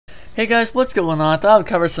Hey guys, what's going on? I thought I would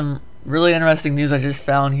cover some really interesting news I just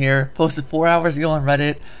found here. Posted 4 hours ago on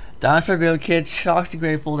Reddit. Dinosaur Video Kid shocked and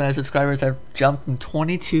grateful that his subscribers have jumped from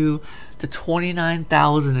 22 to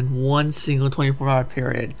 29,000 in one single 24-hour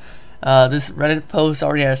period. This Reddit post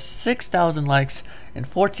already has 6,000 likes and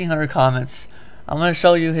 1,400 comments. I'm going to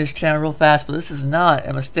show you his channel real fast, but this is not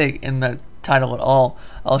a mistake in the title at all.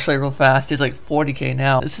 I'll show you real fast. He's like 40k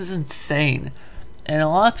now. This is insane. And a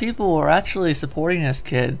lot of people are actually supporting this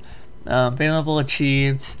kid. Beta level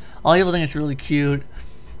achieved. All people think it's really cute.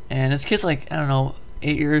 And this kid's like, I don't know,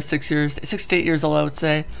 6 to 8 years old, I would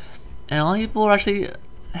say. And a lot of people are actually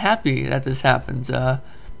happy that this happens. I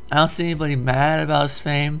don't see anybody mad about his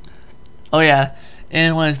fame. Oh yeah,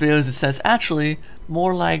 in one of his videos it says, actually,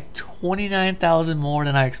 more like 29,000 more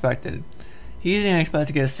than I expected. He didn't expect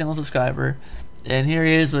to get a single subscriber. And here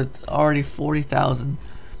he is with already 40,000.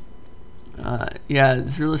 Yeah,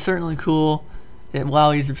 it's really certainly cool.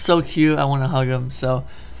 Wow, he's so cute. I want to hug him. So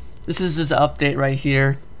this is his update right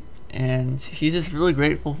here, and he's just really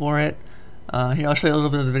grateful for it. Here, I'll show you a little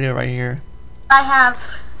bit of the video right here. I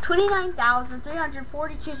have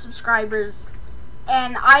 29,342 subscribers,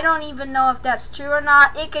 and I don't even know if that's true or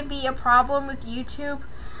not. It could be a problem with YouTube,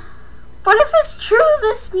 but if it's true,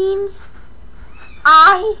 this means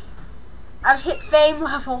I've hit fame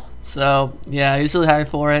level. So yeah, he's really happy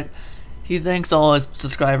for it. He thanks all his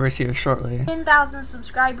subscribers here shortly. 10,000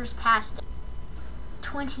 subscribers past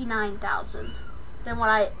 29,000 than what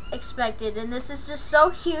I expected, and this is just so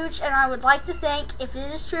huge. And I would like to thank, if it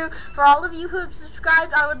is true, for all of you who have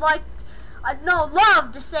subscribed. I would like,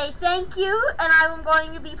 love to say thank you. And I'm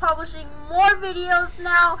going to be publishing more videos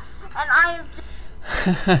now. And I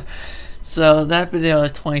have. So that video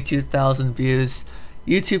has 22,000 views.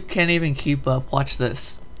 YouTube can't even keep up. Watch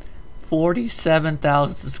this.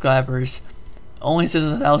 47,000 subscribers, only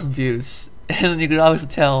 6,000 views, and you could obviously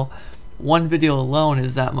tell one video alone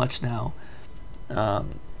is that much now.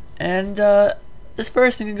 This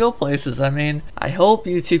person can go places. I mean, I hope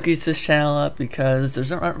YouTube keeps this channel up because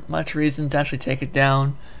there's not much reason to actually take it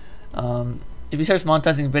down. If he starts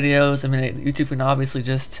monetizing videos, I mean, YouTube can obviously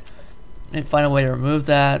just find a way to remove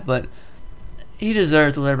that, but he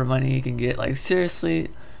deserves whatever money he can get. Like, seriously,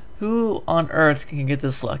 who on earth can get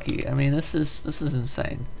this lucky? I mean, this is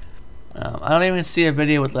insane. I don't even see a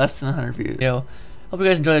video with less than 100 views. Hope you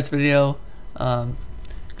guys enjoyed this video. Go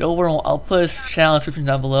over and I'll put his channel description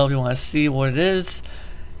down below if you want to see what it is,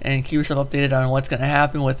 and keep yourself updated on what's going to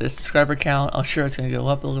happen with this subscriber count. I'm sure it's going to go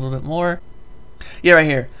up a little bit more. Yeah, right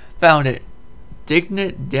here, found it.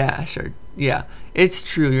 Dignit Dash, or yeah, it's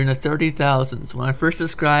true. You're in the 30,000s. When I first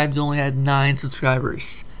subscribed, you only had 9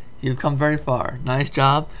 subscribers. You've come very far. Nice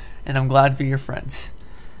job. And I'm glad to be your friends.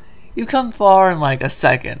 You come far in like a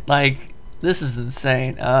second. Like, this is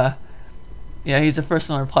insane. Yeah, he's the first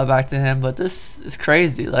one to reply back to him, but this is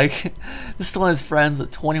crazy. Like, this is one of his friends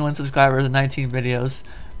with 21 subscribers and 19 videos.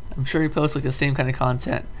 I'm sure he posts like the same kind of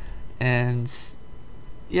content. And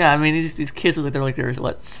yeah, I mean, these kids look like they're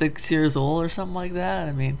what, 6 years old or something like that.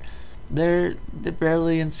 I mean, they're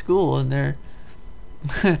barely in school and they're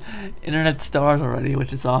internet stars already,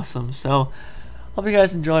 which is awesome. So hope you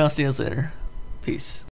guys enjoy. I'll see you guys later. Peace.